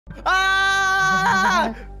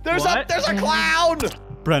Ah! There's a clown!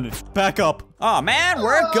 Brendan, back up. Oh, man,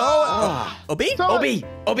 where it go? Obi?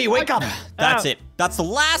 Obi, wake up. That's it. That's the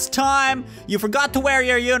last time you forgot to wear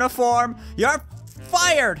your uniform. You're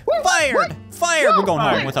fired. Fired. Fired. We're going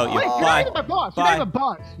home without you. Wait, you're not even my boss. You're not even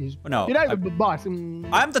boss. No. You're not even the boss.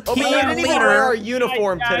 I'm the team We didn't even wear leader. our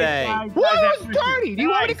uniform today. What was dirty? Do you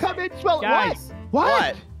want me to come in and smell what?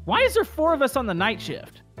 What? Why is there 4 of us on the night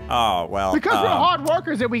shift? Oh, well. Because we're hard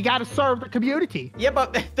workers and we got to serve the community. Yeah,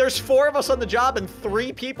 but there's 4 of us on the job and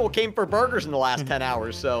 3 people came for burgers in the last 10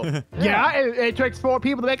 hours, so. Yeah, it takes 4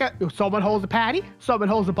 people to make a. Someone holds the patty, someone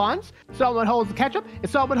holds the buns, someone holds the ketchup, and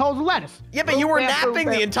someone holds the lettuce. Yeah, but you were napping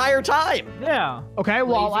the entire time. Yeah. Okay,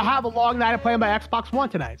 well, I have a long night of playing my Xbox One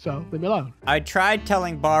tonight, so leave me alone. I tried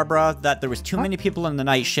telling Barbara that there was too many people in the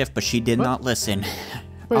night shift, but she did not listen.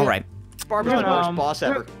 All right. Barbara's the worst boss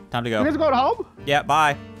ever. Time to You go. guys going home? Yeah,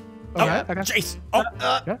 bye. Okay. Jace. Oh,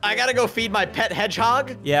 I gotta go feed my pet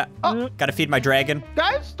hedgehog. yeah. Gotta feed my dragon.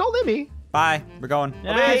 Guys, don't leave me. Bye. We're going.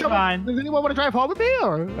 Yeah, Okay, it's fine. Does anyone want to drive home with me,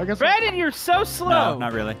 or I guess? Brandon, you're so slow. No,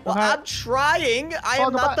 not really. Well, I'm trying. I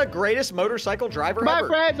am not the greatest motorcycle driver Bye, ever.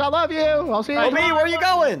 friends. I love you. I'll see you. Obi, where are you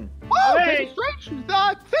going? Whoa, Hey. there's a strange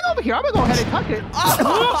thing over here. I'm gonna go ahead and touch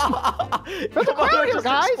it. There's a crowd here,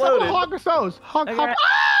 guys. I'm gonna hog the sows. Hog.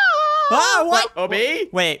 Ah, what? Obi?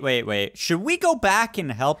 Wait. Should we go back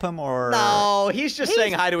and help him, or? No, he's just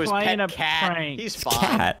saying hi to his playing pet a cat. prank. He's fine.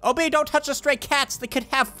 Cat. Obey, don't touch the stray cats. They could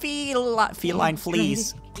have feline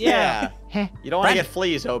fleas. Yeah. You don't want to get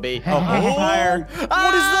fleas, Obi. Oh, fire.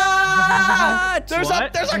 What is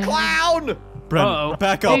that? There's a clown. Brendan,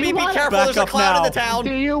 back up. Obi, be careful. Back There's a up clown in now. the town.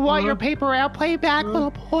 Do you want your paper airplane back,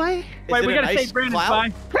 little boy? Wait, Is we it a gotta nice say Brandon's clown?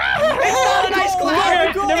 fine. It's not a nice clown.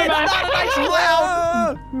 Okay, never It's mind. not a nice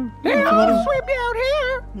clown. Hey, don't swim down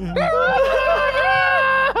here.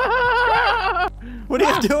 What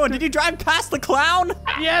are you doing? Did you drive past the clown?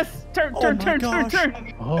 Yes. Turn.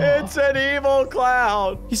 Oh. It's an evil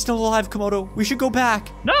clown. He's still alive, Komodo. We should go back.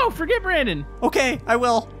 No, forget Brandon. Okay, I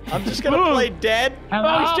will. I'm just gonna play dead.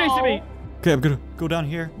 Oh, he's chasing me. Okay, I'm gonna go down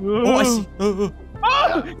here. Oh, I see.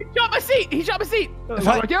 Oh, he shot my seat. He shot my seat. If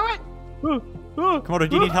I- Do it. Komodo,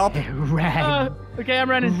 do you need help? Run. Okay, I'm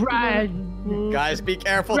running. Run. Guys, be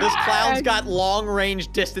careful. This clown's got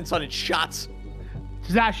long-range distance on its shots.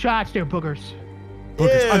 It's not shots, they're boogers.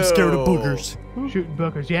 Boogers. I'm scared of Ew. boogers. Shooting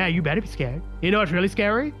boogers. Yeah, you better be scared. You know what's really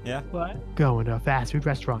scary? Yeah. What? Going to a fast food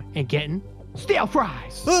restaurant and getting stale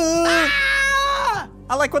fries. Ah!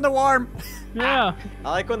 I like when they're warm. Yeah. I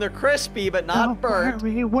like when they're crispy but not Don't burnt.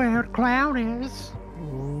 worry where the clown is.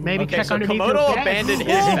 Maybe Okay, check so underneath your Komodo bed. abandoned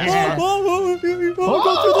his Oh, nest.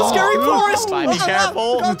 go through the scary forest. Bye, be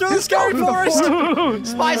careful. Go through the scary forest.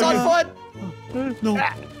 Spies on foot. No.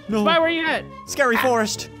 Spy, where you at? Scary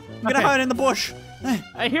forest. I'm gonna Okay. hide in the bush.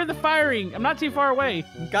 I hear the firing. I'm not too far away.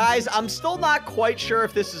 Guys, I'm still not quite sure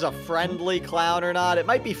if this is a friendly clown or not. It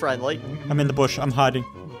might be friendly. I'm in the bush. I'm hiding.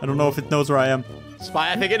 I don't know if it knows where I am.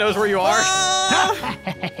 Spy, I think it knows where you are.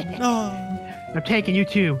 I'm taking you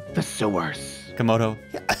to the sewers. Komodo.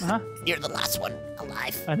 You're the last one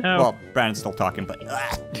alive. I know. Well, Brandon's still talking, but.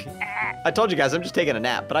 I told you guys, I'm just taking a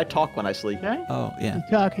nap, but I talk when I sleep. Okay. Oh, yeah. You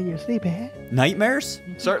talk in your sleep, eh? Nightmares?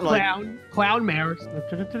 Certainly. Clown mares.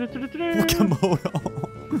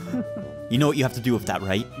 Komodo. You know what you have to do with that,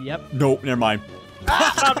 right? Yep. Nope, never mind.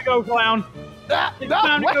 Time to go, clown. It's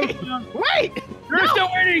time to go, Wait, clown. wait! You're still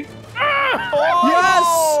waiting.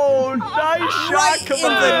 Oh, nice shot, Right in the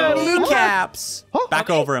Komodo. kneecaps. Oh, Back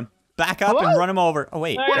okay. over him. Back up Hello? and run him over. Oh,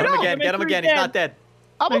 wait. Hey, Get him no, again, make get him sure again. he's He's not dead.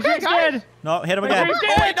 I'm Make sure okay, he's guys. dead. No, hit him Make again. sure he's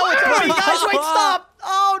Oh, wait, no, it's Obi. Guys, wait, stop.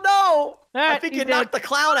 Oh, no. I think you he's knocked the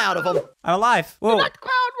clown out of him. I'm alive. Whoa. Knock the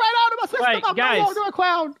clown right out of my system. Wait, I'm guys. no longer a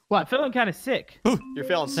clown. I'm What? feeling kind of sick. You're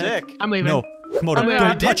feeling sick. I'm leaving. No. Komodo, I'm don't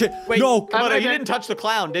leaving. touch it. Wait, No. Komodo, I'm you didn't touch the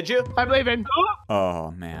clown, did you? I'm leaving.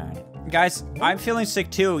 Oh, man. Guys, I'm feeling sick,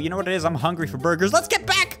 too. You know what it is? I'm hungry for burgers. Let's get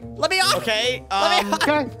back. Let me off. Okay,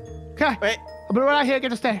 Okay. Okay. wait, I'm gonna run out here and get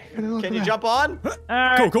to stay. can you jump on? All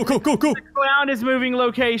right. Go. The clown is moving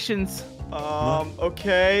locations.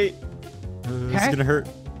 Okay. This is gonna hurt.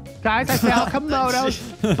 Guys, I found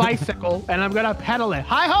Komodo's bicycle and I'm gonna pedal it.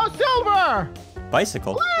 Hi ho, Silver!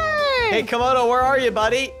 Bicycle? Hey, Komodo, where are you,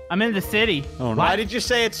 buddy? I'm in the city. Oh, no. Why did you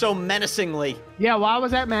say it so menacingly? Yeah, why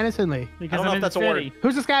was that menacingly? Because I don't know I'm if in that's the a city. word.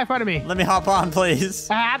 Who's this guy in front of me? Let me hop on, please.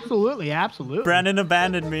 Absolutely, absolutely. Brandon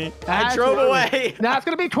abandoned me. I drove away. Now it's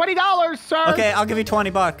gonna be $20, sir. Okay, I'll give you 20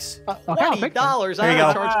 bucks. Okay, I'll take that. $20. There you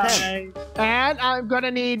I go. charge 10. And I'm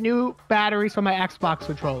gonna need new batteries for my Xbox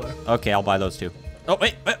controller. Okay, I'll buy those too. Oh,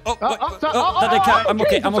 wait. I'm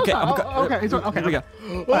okay. geez, I'm okay. okay, Here we go.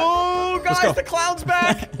 Oh, Let's guys, go. the clown's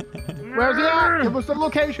back. Where's he at? Give us the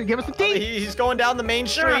location. Give us the deed. He's going down the main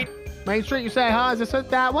street. Main Street, you say, huh? Is this it,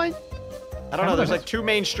 that one? I don't know. There's like 2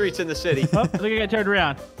 main streets in the city. Oh, I think I got turned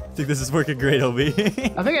around. I think this is working great, Obi. I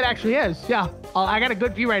think it actually is. Yeah. I got a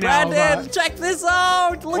good view right now. Brandon, check this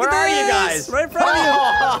out. Look Where at are this. you guys? Right in front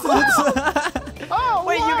of you. Oh,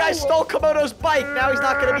 Wait, you guys whoa. stole Komodo's bike. Now he's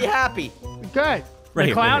not going to be happy. Good. Right The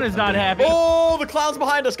here, clown right is not happy. Oh, the clown's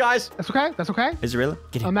behind us, guys. That's okay. That's okay. Is it really?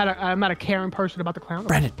 Get in. I'm not a caring person about the clown.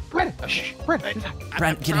 Brandon. Brandon. Shh. Brandon.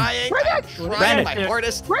 Brandon, get in. Trying. Brandon. I'm Brandon. trying my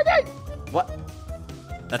hardest. Brandon. What?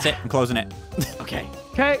 That's it. I'm closing it. Okay.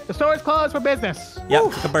 Okay, the store is closed for business.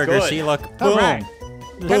 Yep, cook a burger. good. See, look. All Boom. right.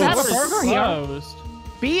 The Can I have a store is burger here? closed.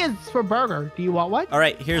 B is for burger. Do you want one? All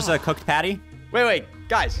right, here's a cooked patty. Wait,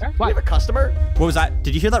 guys. Do What? we have a customer? What was that?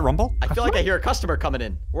 Did you hear that rumble? I feel like I hear a customer coming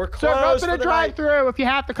in. We're So go closed to for the the night. drive-thru. If you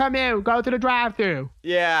have to come in, go to the drive-thru.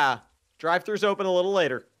 Yeah. Drive-thru's open a little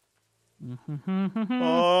later.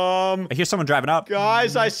 I hear someone driving up.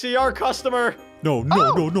 Guys, I see our customer. No,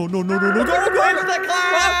 no, no, no, no, no, no, no. Go, go, Where's go. the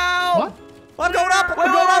clown? What? I'm going up. I'm Wait,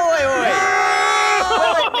 going up.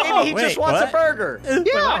 wait. Maybe he Wait, just wants what? a burger.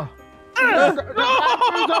 Yeah. The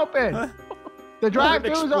drive-thru's open. The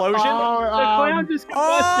drive-thru's open. explosion? The clown just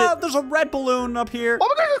Oh, combusted. there's a red balloon up here. Oh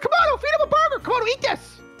my goodness, come on, feed him a burger. Come on, eat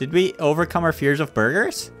this. Did we overcome our fears of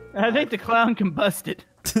burgers? I think the clown combusted.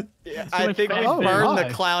 Yeah, So I much think we fast food. burned my.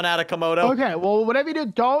 the clown out of Komodo. Okay, well, whatever you do,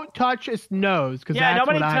 don't touch its nose. Yeah, that's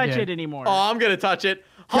nobody what I touch did. it anymore. Oh, I'm going to touch it.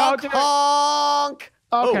 Honk, do it. honk.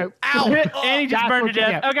 Okay. Oh, ow. And he just That's burned what to you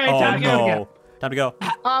death. get. Okay, Oh, time to go. no. Time to go.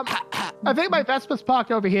 I think my Vespa's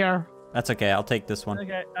parked over here. That's okay. I'll take this one.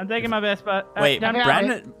 Okay, I'm taking my best spot. Wait, Time to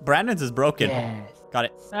go. Brandon's is broken. Yes. Got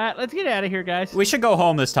it. Let's get out of here, guys. We should go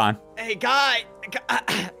home this time. Hey, guys.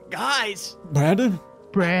 Brandon?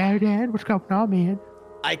 Brandon, what's going on, man?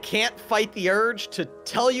 I can't fight the urge to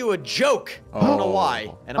tell you a joke. I don't know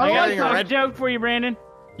why. And I'm Oh, getting a I got a red. joke for you, Brandon.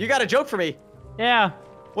 You got a joke for me. Yeah,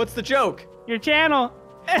 What's the joke? your channel.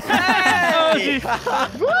 Hey!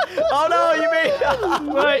 Oh no, you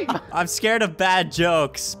mean? Wait, I'm scared of bad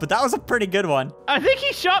jokes, but that was a pretty good one. I think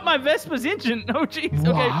he shot my Vespa's engine. Oh, jeez.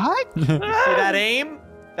 Okay. What? See that aim?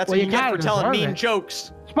 That's Well, what you you get gotta for telling deserve mean it.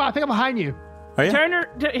 jokes. Spot, I think I'm behind you. Are you?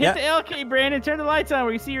 Hit Yeah. the L key, Brandon. Turn the lights on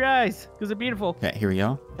where you see your eyes, because they're beautiful. Okay, here we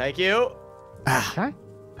go. Thank you. Okay.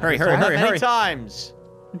 Hurry, Told hurry, that hurry, many hurry. times.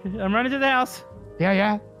 Okay, I'm running to the house.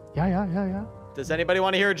 Yeah. Does anybody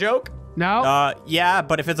want to hear a joke? No? Yeah,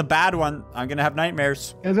 but if it's a bad one, I'm gonna have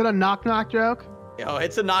nightmares. Is it a knock-knock joke? Oh,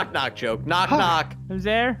 it's a knock-knock joke. Knock-knock. Who's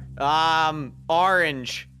there?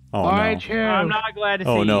 Orange. Oh, All no. right, Chew. I'm not glad to see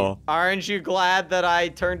Oh, you. no. Aren't you glad that I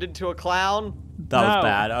turned into a clown? That was No.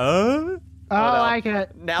 bad. I no. like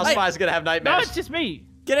it. Now Hey. Spy's gonna have No, nightmares. it's just me.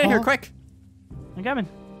 Get in here, Oh. quick. I'm coming.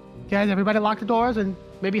 Guys, everybody lock the doors and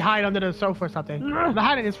maybe hide under the sofa or something. I'm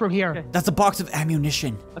hiding in this room here. Okay. That's a box of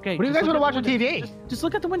ammunition. Okay. What do you just guys look want to out watch the on window. TV? Just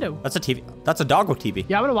look out the window. That's a TV. That's a doggo TV.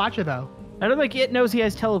 Yeah, I'm gonna watch it though. I don't think it knows he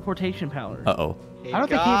has teleportation power. Uh-oh. Hey, I don't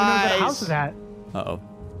think he even knows where the guys. house is at. Uh-oh.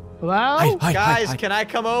 Hello? Guys, can I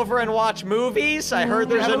come over and watch movies? I heard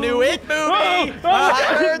there's a new It movie. Oh,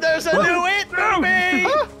 I heard there's a new It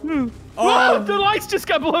movie. Oh, the lights just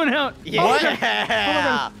got blown out.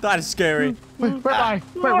 Yeah. That is scary. Wait, where am I?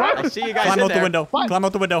 Wait, I what? see you guys Climb in out there. the window. What? Climb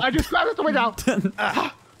out the window. I just grabbed out the window.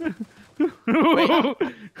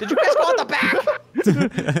 Did you guys go out the back?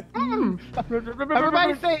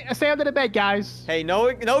 Everybody stay under the bed, guys. Hey,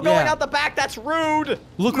 no going Yeah. out the back. That's rude.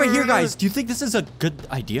 Look right here, guys. Do you think this is a good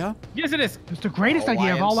idea? Yes, it is. It's the greatest Oh,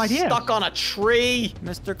 idea I of all am ideas. Stuck on a tree.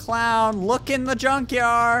 Mr. Clown, look in the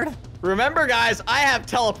junkyard. Remember, guys, I have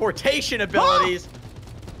teleportation abilities.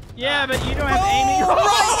 Yeah, but you don't have aiming.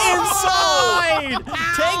 Right inside!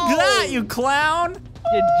 Take that, you clown!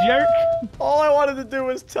 You jerk. All I wanted to do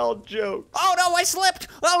was tell jokes. Oh no, I slipped! Is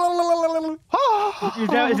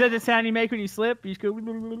that the sound you make when you slip? You just go.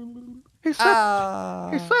 He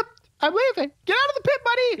slipped. He slipped. I'm leaving. Get out of the pit,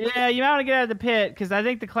 buddy. Yeah, you want to get out of the pit because I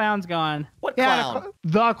think the clown's gone. What Yeah, clown?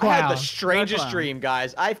 the I had clown. the strangest clown. dream,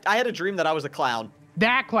 guys. I had a dream that I was a clown.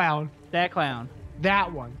 That clown. That clown.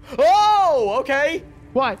 That one. Oh, okay.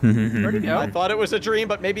 What? Where'd he go? I thought it was a dream,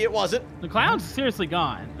 but maybe it wasn't. The clown's seriously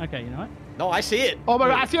gone. Okay, you know what? No, I see it. Oh my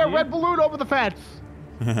god, I see a Yeah. red balloon over the fence.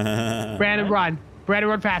 Brandon, run. Brandon,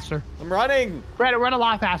 run faster. I'm running. Brandon, run a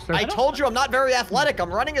lot faster. I told you I'm not very athletic.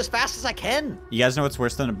 I'm running as fast as I can. You guys know what's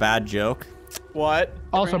worse than a bad joke? What?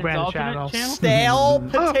 Also, Brandon's Brandon alternate channel. Stale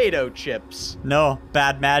potato chips. No,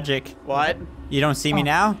 bad magic. What? You don't see me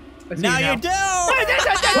now? I see Now you you now. do!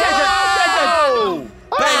 Oh!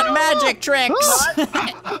 Bad magic tricks!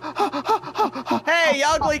 Hey,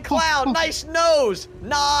 ugly clown. Nice nose.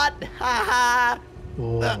 Not. Ha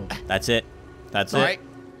ha. That's it. That's All it. right.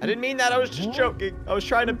 I didn't mean that. I was just joking. I was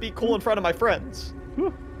trying to be cool in front of my friends.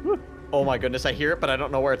 Oh my goodness, I hear it, but I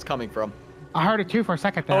don't know where it's coming from. I heard it too for a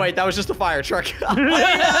second there. Oh wait, that was just a fire truck.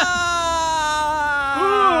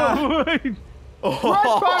 Run,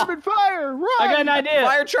 fireman, fire! Run! I got an idea.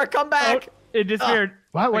 Fire truck, come back. Oh, it disappeared.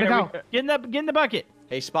 What? Where'd it go? Get in the bucket.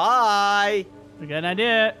 Hey, Spy. I got an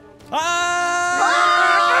idea. Oh!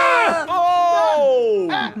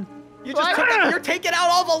 Ah! You're taking out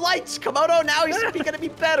all the lights, Komodo. Now he's gonna be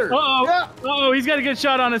better. Uh-oh, he's got a good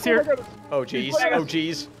shot on us here. Oh jeez. Oh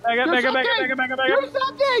jeez. Back up. Do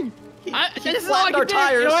something! He This is all I flattened our can do.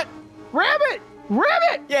 tires. You know what? Ram it! Ram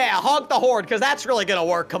it! Yeah, honk the horn, because that's really gonna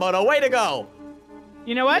work, Komodo. Way to go.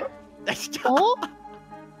 You know what? Oh?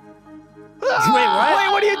 Wait, what? Wait,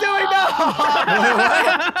 what are you doing now?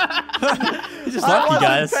 You just I left, you wasn't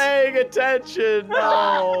guys. paying attention.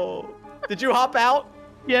 No. Did you hop out?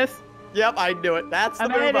 Yes. Yep, I knew it. That's the I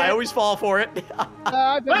move. made I it. always fall for it. It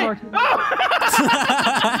didn't Wait. work. That's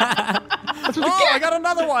what you Oh, get. I got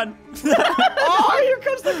another one. Oh, here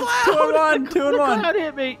comes the cloud. 2 in 1. 2 in 1. Cloud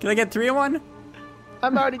hit me. Can I get 3 in 1?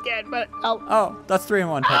 I'm already dead, but Oh, that's 3 in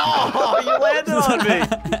 1. Oh, you landed on me.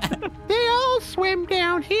 they all swim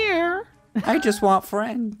down here. I just want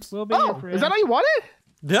friends. We'll be your Oh, friend. is that all you wanted?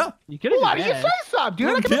 Yeah. You could have Why did you say something,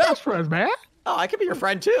 dude? I can be Yeah. best friends, man. Oh, I could be your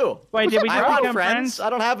friend too. Wait, did we I just want become friends. friends? I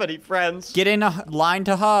don't have any friends. Get in a line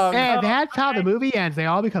to hug. And that's how the movie ends. They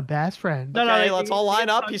all become best friends. No, Okay, let's all line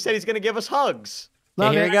up. He said he's gonna give us hugs. Okay,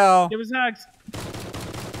 Love here it. we go. Give us hugs.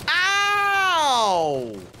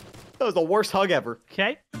 Ow! That was the worst hug ever.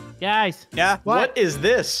 Okay. Guys, Yeah. What is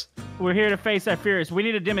this? we're here to face our fears. We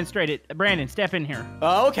need to demonstrate it. Brandon, step in here.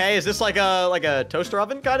 Oh, okay. Is this like a toaster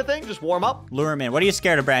oven kind of thing? Just warm up? Lure him in. What are you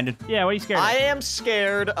scared of, Brandon? Yeah, what are you scared of? I am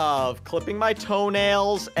scared of clipping my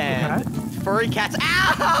toenails and furry cats.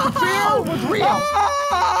 Ow! Fear was real.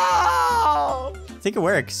 Oh! I think it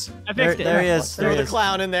works. I fixed it. There he is. There Throw he the is.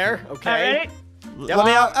 clown in there. All Okay. right, Yep. Let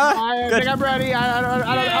me out. I Good. think I'm ready. I don't.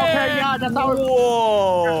 Okay, yeah, that's how.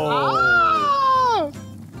 Whoa! Ah!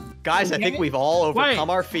 Guys, I think we've all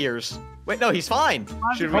overcome our fears. Wait, no, he's fine.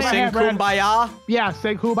 Should we Go sing ahead, Brad. Kumbaya? Yeah,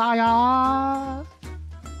 sing Kumbaya.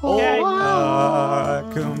 Okay.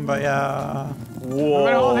 Kumbaya.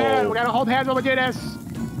 Whoa. We gotta hold hands while we do this.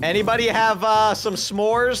 Anybody have some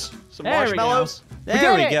s'mores? Some There we go. marshmallows?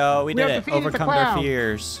 There we did it. go. We We did have it. defeated the Overcome their clown.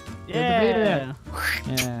 fears. yeah.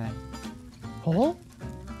 Yeah. Oh?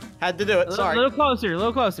 Had to do it. A Sorry. little closer, a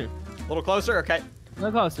little closer, A little closer? Okay. a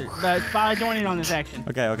little closer. But by joining on this action.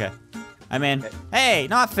 Okay, okay. I'm in. Hey,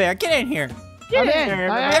 not fair. Get in here. I'm in.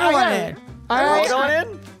 Everyone in. All going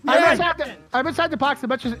in? I'm inside the box.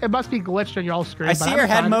 It must be glitched on your all screen. I but see I'm your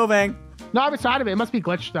head inside it. moving. No, I'm inside of it. It must be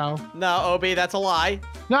glitched though. No, Obi, that's a lie.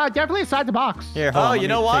 No, definitely inside the box. Here, hold Oh, on, you let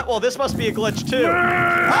know me what? take- Well, this must be a glitch too.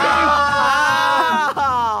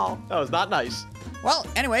 Ow! That was not nice. Well,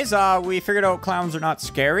 anyways, we figured out clowns are not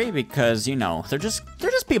scary because, you know, they're just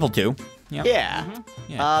people too. Yep. Yeah.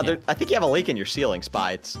 Yeah, I think you have a leak in your ceiling,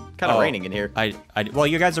 Spy. It's kind of Oh. raining in here. Well,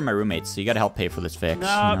 you guys are my roommates, so you got to help pay for this fix.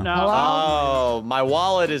 No, you know? no. Oh, my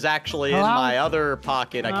wallet is actually in Hello? my other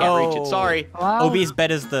pocket. I can't reach it. Sorry. Hello? Obi's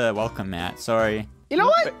bed is the welcome mat. Sorry. You know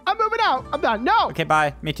what? I'm moving out. I'm done. No. Okay,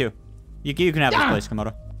 bye. Me too. You can have this place,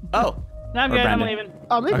 Komodo. Oh. No, I'm Or good. I'm Brandon. leaving.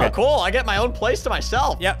 I'm leaving. Oh, cool. I get my own place to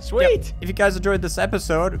myself. Yep. Sweet. Yep. If you guys enjoyed this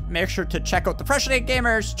episode, make sure to check out the Fresh Day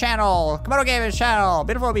Gamers channel, Komodo Gamers channel,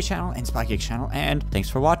 Beautiful Obi channel, and SpyCakes channel. And thanks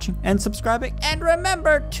for watching and subscribing. And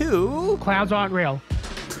remember to... Clowns aren't real.